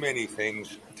just too many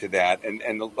things to that.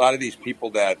 And a lot of these people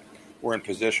that were in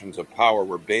positions of power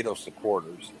were Beto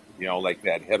supporters, you know, like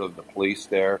that head of the police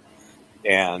there.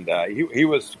 and he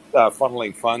was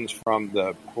funneling funds from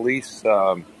the police.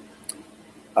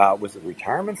 Was it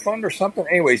retirement fund or something?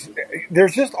 Anyways,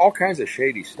 there's just all kinds of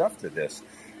shady stuff to this,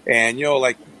 and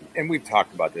and we've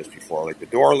talked about this before. Like the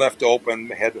door left open,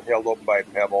 held open by a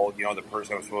pebble. The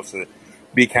person who was supposed to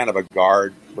be kind of a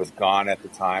guard was gone at the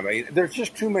time. I mean, there's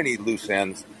just too many loose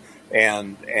ends.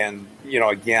 And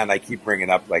again, I keep bringing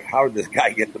up, like, how did this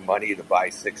guy get the money to buy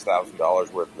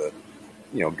 $6,000 worth of,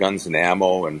 guns and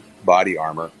ammo and body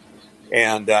armor?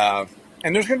 And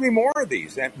there's going to be more of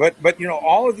these. But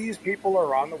all of these people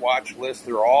are on the watch list.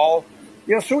 They're all,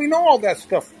 so we know all that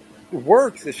stuff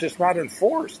works. It's just not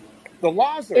enforced. The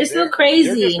laws are It's there. so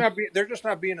crazy. They're just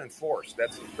not being enforced.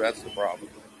 That's the problem.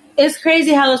 It's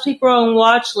crazy how those people are on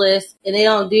watch lists and they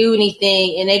don't do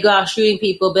anything and they go out shooting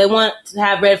people, but they want to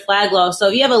have red flag laws. So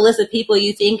if you have a list of people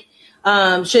you think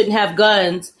shouldn't have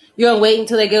guns, you're going to wait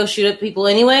until they go shoot up people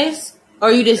anyways? Or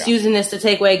are you just using this to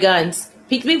take away guns?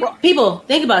 People,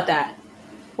 think about that.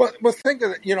 Well, think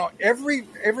of it.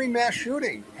 Every mass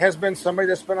shooting has been somebody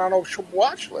that's been on a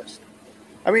watch list.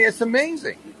 I mean, it's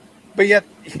amazing. But yet,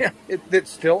 it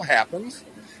still happens.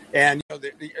 And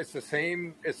it's the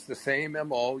same. It's the same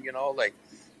MO. They're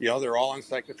all on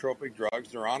psychotropic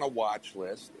drugs. They're on a watch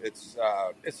list. It's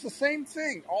the same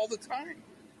thing all the time.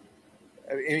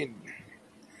 I mean,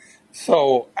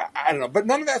 so I don't know, but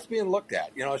none of that's being looked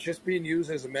at. It's just being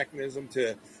used as a mechanism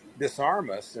to disarm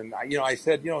us. And I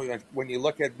said, when you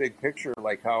look at big picture,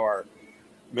 like how our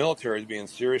military is being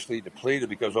seriously depleted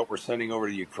because what we're sending over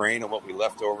to Ukraine and what we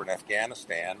left over in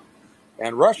Afghanistan.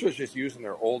 And Russia's just using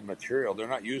their old material. They're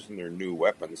not using their new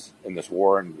weapons in this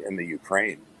war in the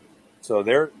Ukraine. So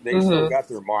they still got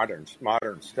their modern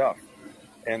stuff.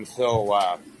 And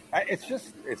so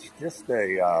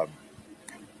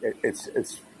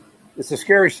it's a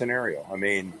scary scenario. I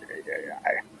mean,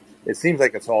 it seems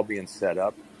like it's all being set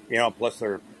up. Plus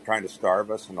they're trying to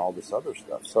starve us and all this other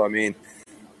stuff. So I mean,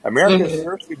 America is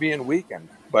seriously being weakened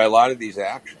by a lot of these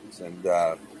actions. And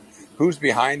who's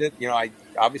behind it?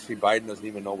 Obviously Biden doesn't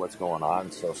even know what's going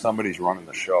on, so somebody's running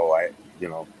the show.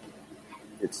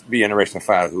 It's be interesting to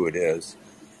find out who it is.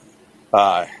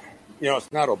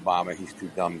 It's not Obama. He's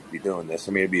too dumb to be doing this.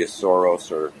 I mean, it'd be a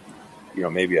Soros or,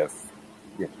 maybe a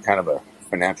kind of a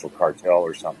financial cartel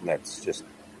or something that's just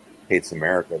hates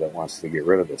America that wants to get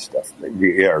rid of this stuff,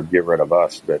 or get rid of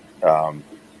us. But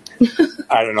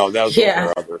I don't know. Those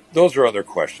are other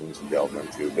questions to delve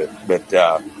into.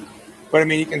 But I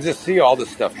mean, you can just see all this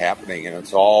stuff happening, and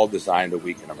it's all designed to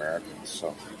weaken Americans.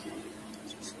 So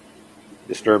it's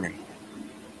disturbing.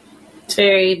 It's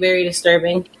very, very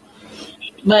disturbing.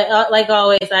 But like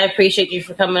always, I appreciate you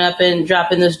for coming up and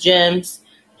dropping those gems.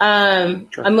 Sure.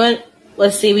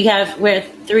 Let's see, we're at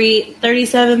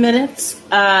 37 minutes.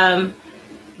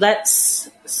 Let's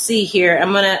see here.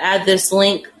 I'm going to add this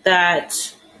link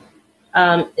that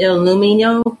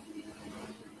Illumino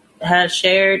had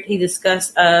shared. He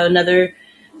discussed another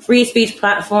free speech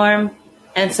platform,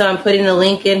 and so I'm putting the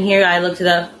link in here. I looked it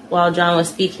up while John was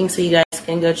speaking, so you guys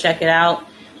can go check it out.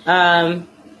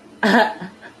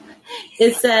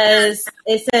 It says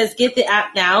get the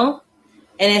app now,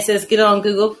 and it says get it on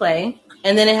Google Play,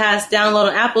 and then it has download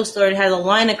on Apple Store. It has a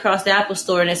line across the Apple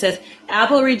Store, and it says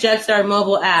Apple rejects our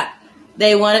mobile app.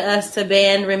 They wanted us to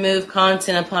remove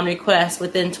content upon request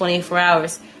within 24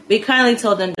 hours. We kindly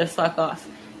told them to fuck off.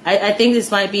 I think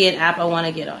this might be an app I want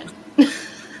to get on.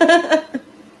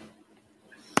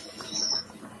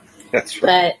 That's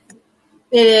right. But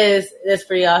it's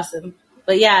pretty awesome.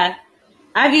 But yeah,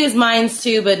 I've used Mines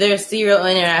too, but there's zero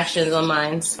interactions on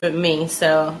Mines for me,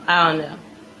 so I don't know.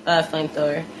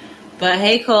 Flamethrower. But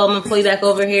hey, Cole, I'm going to pull you back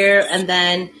over here, and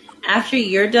then after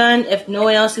you're done, if no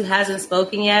one else who hasn't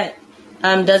spoken yet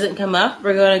doesn't come up,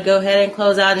 we're going to go ahead and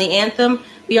close out in the anthem.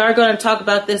 We are going to talk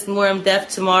about this more in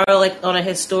depth tomorrow, like on a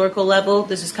historical level.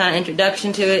 This is kind of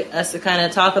introduction to it, us to kind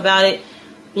of talk about it.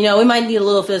 We might need a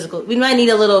little physical. We might need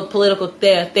a little political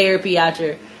therapy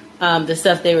after the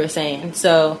stuff they were saying.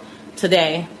 So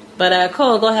today, but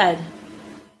Cole, go ahead.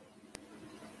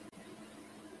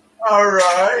 All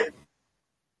right.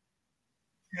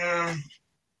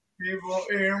 People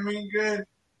hear me good?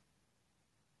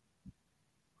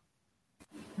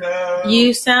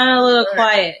 You sound a little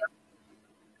quiet.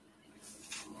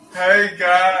 Hey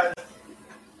guys,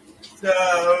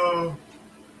 so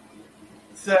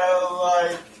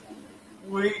like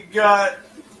we got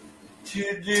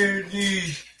to do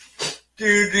these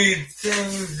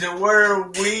things where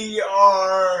we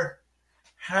are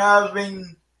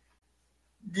having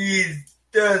these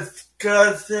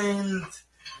discussions,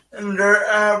 and they're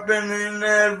happening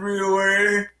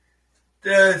everywhere.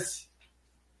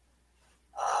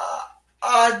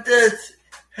 I just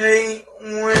hate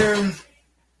when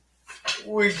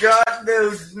we got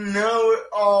those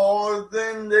know-it-alls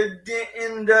and they get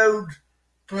in those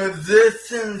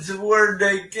positions where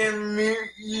they can mute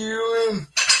you and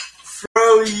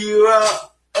throw you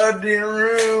out of the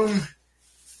room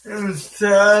and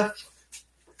stuff.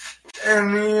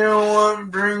 And you know what,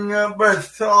 bring up a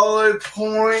solid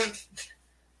point,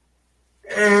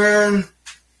 and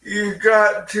you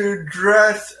got to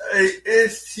address an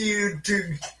issue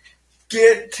to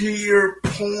get to your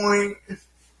point,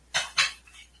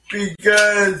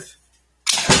 because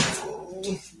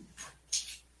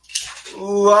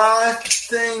last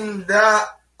thing that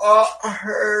I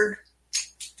heard,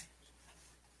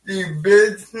 the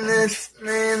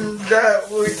businessman that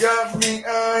we got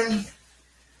behind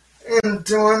in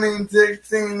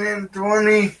 2016 and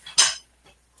 2020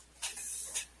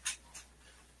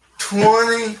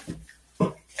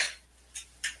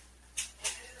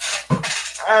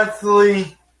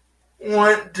 actually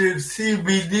went to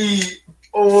CBD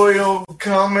oil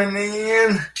coming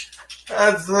in.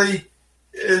 Actually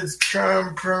is trying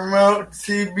to promote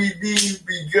CBD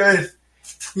because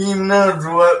he knows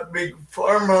what Big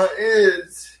Pharma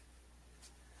is.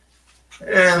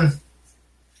 And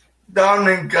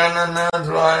Donnie kinda knows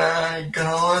why I'm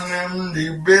calling him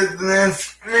the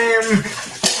businessman,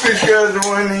 because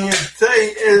when he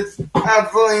say his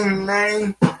actual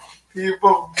name,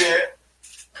 people get,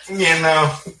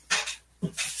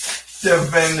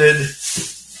 defended.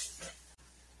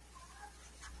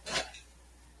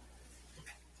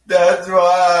 That's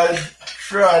why I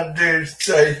tried to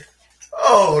say,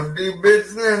 the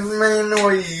businessman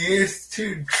we used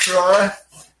to trust,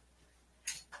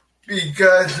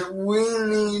 because we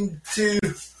need to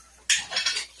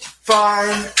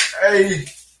find a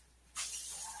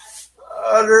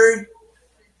other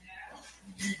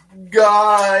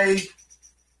guy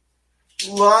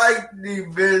like the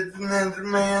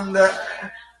businessman that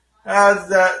has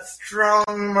that strong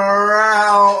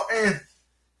morale and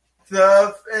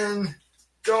stuff and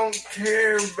don't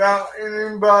care about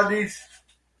anybody's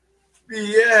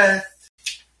BS.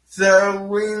 So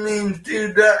we need to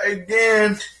do that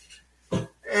again.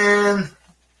 And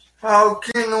how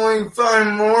can we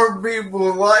find more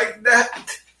people like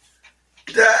that?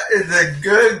 That is a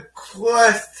good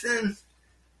question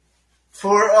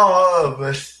for all of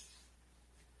us,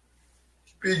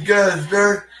 because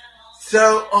they're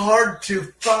so hard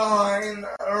to find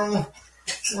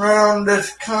around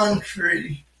this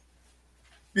country,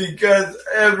 because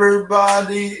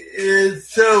everybody is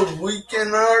so weak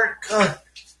in our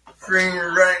country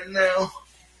right now.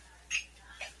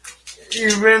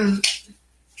 Even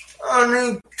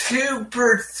only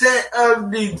 2% of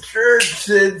the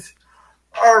churches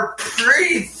are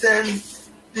preaching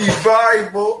the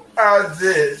Bible as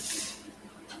is.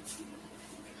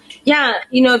 Yeah,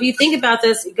 if you think about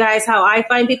this, guys, how I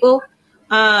find people,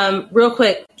 real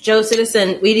quick, Joe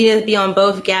Citizen, we need to be on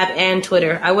both Gab and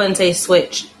Twitter. I wouldn't say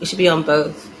switch. We should be on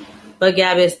both. But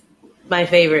Gab is my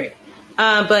favorite.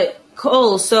 But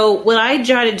Cole, so what I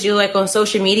try to do, like on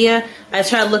social media, I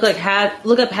try to look up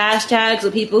hashtags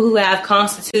of people who have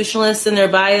constitutionalists in their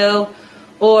bio,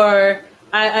 or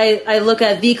I look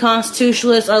at the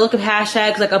constitutionalists, or I look at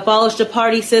hashtags like abolish the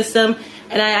party system,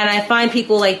 and I find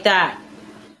people like that.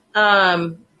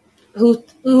 Who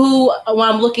when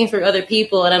I'm looking for other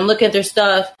people and I'm looking at their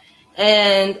stuff,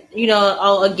 and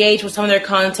I'll engage with some of their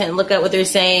content and look at what they're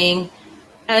saying.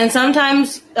 And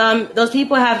sometimes those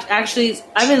people have actually,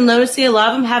 I've been noticing a lot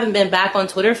of them haven't been back on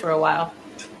Twitter for a while.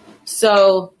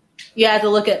 So you have to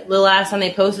look at the last time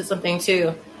they posted something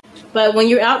too. But when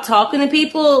you're out talking to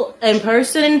people in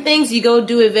person and things, you go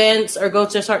do events or go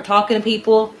to start talking to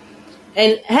people.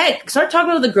 And heck, start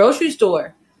talking to the grocery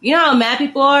store. You know how mad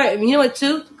people are? And you know what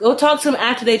too? Go talk to them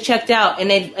after they checked out and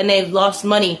they've lost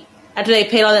money. After they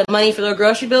paid all that money for their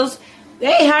grocery bills.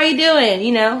 Hey, how are you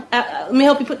doing? Let me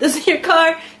help you put this in your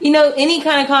car. Any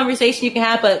kind of conversation you can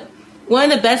have. But one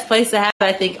of the best places to have,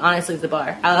 I think, honestly, is the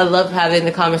bar. I love having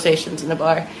the conversations in the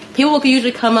bar. People can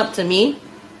usually come up to me,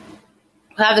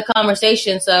 have the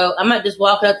conversation. So I'm not just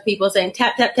walking up to people saying,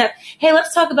 tap, tap, tap. Hey,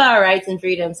 let's talk about our rights and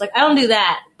freedoms. Like, I don't do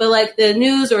that. But like the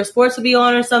news or sports will be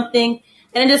on or something,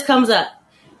 and it just comes up.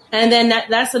 And then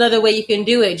that's another way you can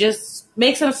do it. Just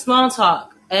make some small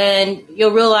talk, and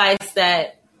you'll realize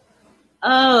that,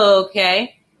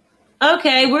 okay,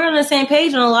 we're on the same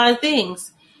page on a lot of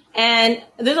things. And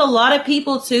there's a lot of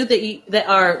people too that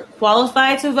are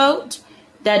qualified to vote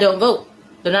that don't vote.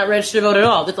 They're not registered to vote at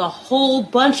all. There's a whole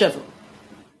bunch of them.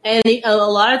 And a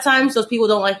lot of times those people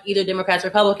don't like either Democrats or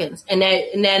Republicans. And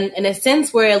then in a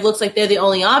sense where it looks like they're the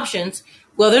only options,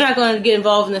 well, they're not going to get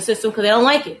involved in the system because they don't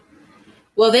like it.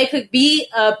 Well, they could be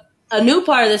a new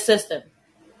part of the system.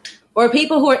 Or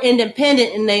people who are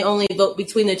independent and they only vote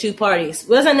between the two parties.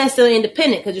 Well, it's not necessarily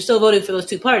independent because you're still voting for those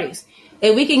two parties.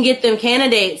 If we can get them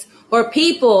candidates or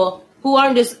people who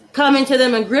aren't just coming to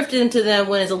them and grifting into them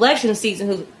when it's election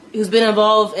season, who's been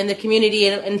involved in the community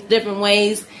in different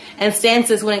ways and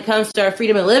stances when it comes to our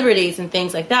freedom and liberties and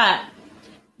things like that,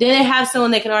 then they have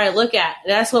someone they can already look at.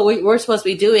 That's what we're supposed to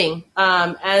be doing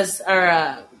as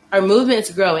our movement's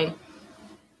growing.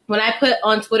 When I put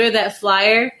on Twitter that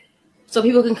flyer so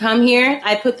people can come here,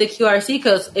 I put the QRC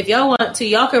codes. If y'all want to,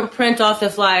 y'all can print off the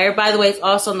flyer. By the way, it's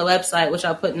also on the website, which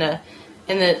I'll put in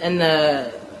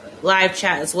the live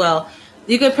chat as well.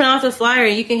 You can print off the flyer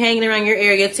and you can hang it around your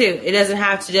area too. It doesn't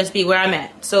have to just be where I'm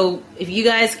at. So if you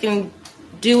guys can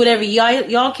do whatever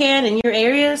y'all can in your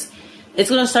areas, it's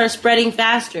going to start spreading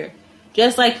faster.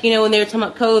 Just like, when they were talking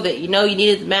about COVID, you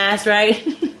needed the mask, right?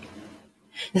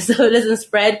 So it doesn't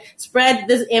spread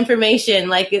this information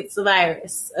like it's a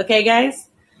virus. Okay, guys?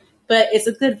 But it's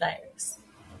a good virus.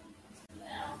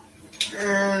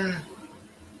 And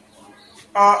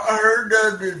I heard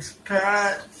of this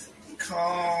patch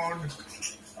called,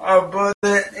 I put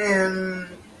it in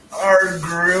our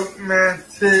group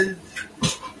message,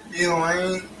 the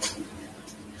link.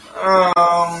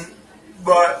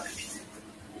 But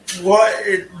what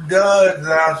it does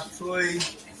actually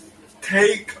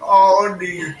take all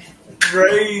the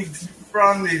rays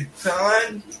from the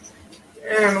sun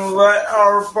and let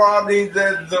our bodies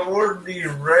absorb the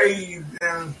rays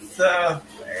and stuff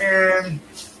and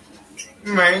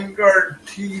make our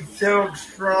T cells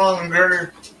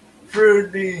stronger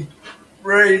through the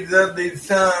rays of the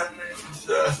sun and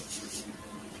stuff.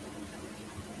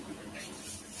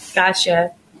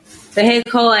 Gotcha. So, hey,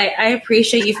 Cole, I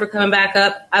appreciate you for coming back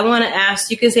up. I want to ask,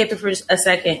 you can stay up there for just a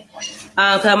second,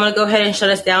 because I'm going to go ahead and shut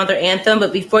us down with our anthem.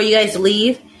 But before you guys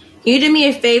leave, can you do me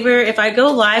a favor? If I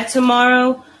go live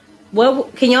tomorrow,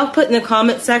 what can y'all put in the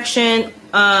comment section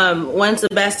when's the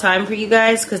best time for you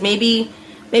guys? Because maybe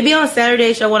on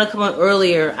Saturdays y'all want to come on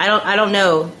earlier. I don't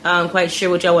know. I'm quite sure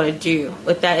what y'all want to do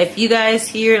with that. If you guys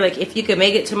here, like if you could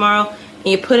make it tomorrow and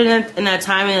you put it in that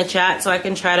time in the chat so I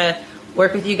can try to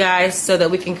work with you guys so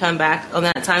that we can come back on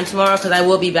that time tomorrow, because I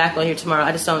will be back on here tomorrow.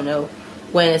 I just don't know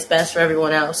when it's best for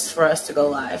everyone else for us to go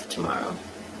live tomorrow.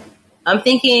 I'm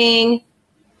thinking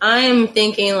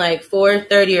like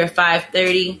 4:30 or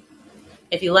 5:30.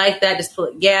 If you like that, just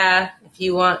put yeah. If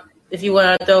you want to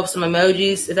throw up some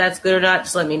emojis, if that's good or not,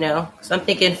 just let me know. So I'm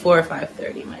thinking 4 or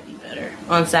 5:30 might be better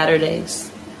on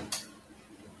Saturdays.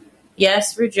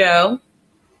 Yes, for Joe.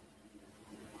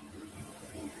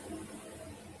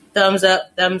 Thumbs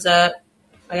up, thumbs up.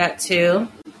 I got 2.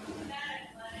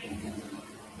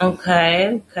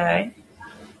 Okay.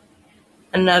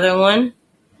 Another one.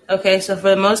 Okay, so for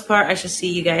the most part, I should see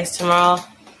you guys tomorrow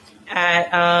at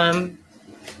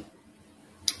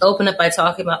open up by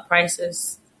talking about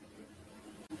prices.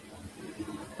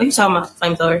 What are you talking about,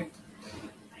 Flamethrower?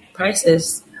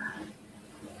 Prices.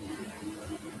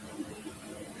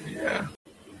 Yeah.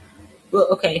 Well,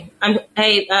 okay.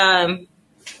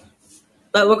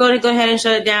 But we're going to go ahead and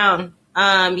shut it down.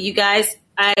 You guys,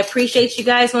 I appreciate you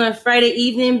guys on a Friday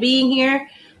evening being here.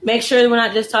 Make sure we're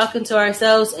not just talking to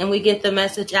ourselves and we get the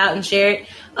message out and share it.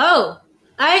 Oh,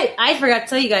 I forgot to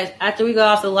tell you guys, after we got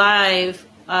off the live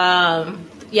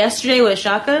yesterday with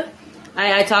Shaka,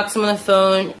 I talked to him on the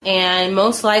phone, and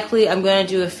most likely I'm going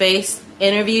to do a face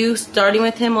interview starting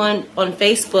with him on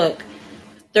Facebook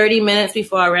 30 minutes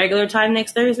before our regular time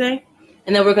next Thursday.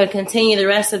 And then we're going to continue the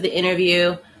rest of the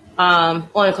interview on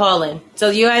call-in.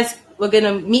 So you guys, we're going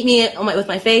to meet me with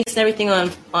my face and everything on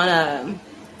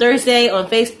Thursday on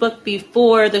Facebook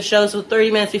before the show, so 30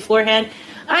 minutes beforehand.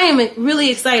 I am really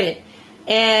excited.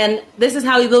 And this is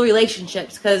how we build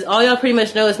relationships, because all y'all pretty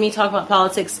much know is me talking about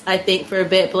politics, I think, for a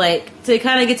bit. But, like, to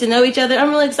kind of get to know each other, I'm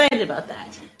really excited about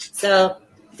that. So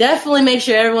definitely make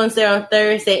sure everyone's there on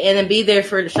Thursday, and then be there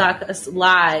for the Shock Us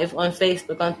Live on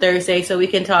Facebook on Thursday so we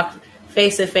can talk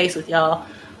face-to-face with y'all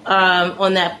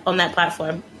on that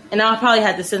platform. And I'll probably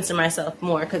have to censor myself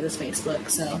more because it's Facebook.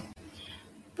 So,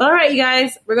 all right, you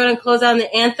guys, we're going to close out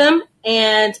the anthem,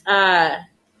 and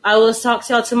I will talk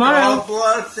to y'all tomorrow. God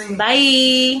bless.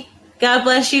 Bye. God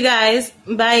bless you guys.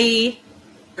 Bye.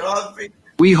 God be.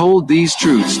 We hold these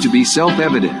truths to be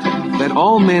self-evident, that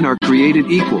all men are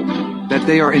created equal, that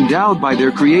they are endowed by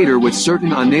their Creator with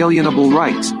certain unalienable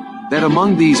rights, that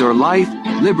among these are life,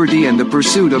 liberty, and the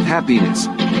pursuit of happiness.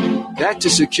 That to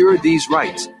secure these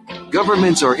rights,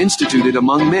 governments are instituted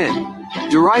among men,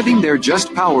 deriving their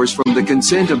just powers from the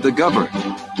consent of the governed,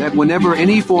 that whenever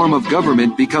any form of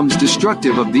government becomes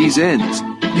destructive of these ends,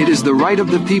 It is the right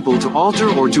of the people to alter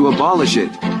or to abolish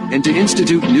it, and to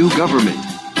institute new government,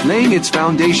 laying its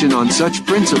foundation on such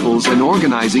principles and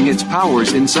organizing its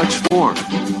powers in such form,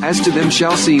 as to them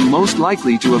shall seem most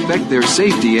likely to affect their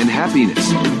safety and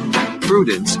happiness.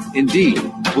 Prudence, indeed,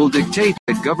 will dictate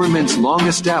that governments long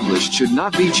established should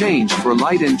not be changed for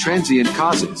light and transient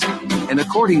causes, and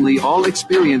accordingly all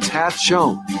experience hath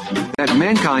shown, that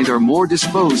mankind are more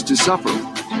disposed to suffer,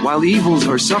 while evils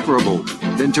are sufferable,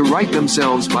 than to right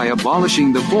themselves by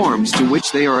abolishing the forms to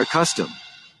which they are accustomed.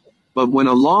 But when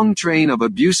a long train of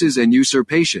abuses and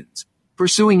usurpations,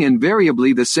 pursuing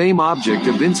invariably the same object,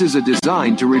 evinces a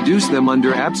design to reduce them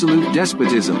under absolute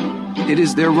despotism, it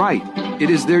is their right, it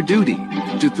is their duty,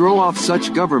 to throw off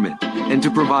such government, and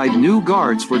to provide new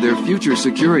guards for their future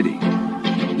security.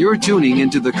 You're tuning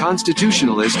into The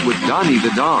Constitutionalist with Donnie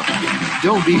the Don.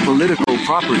 Don't be political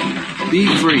property. Be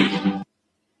free.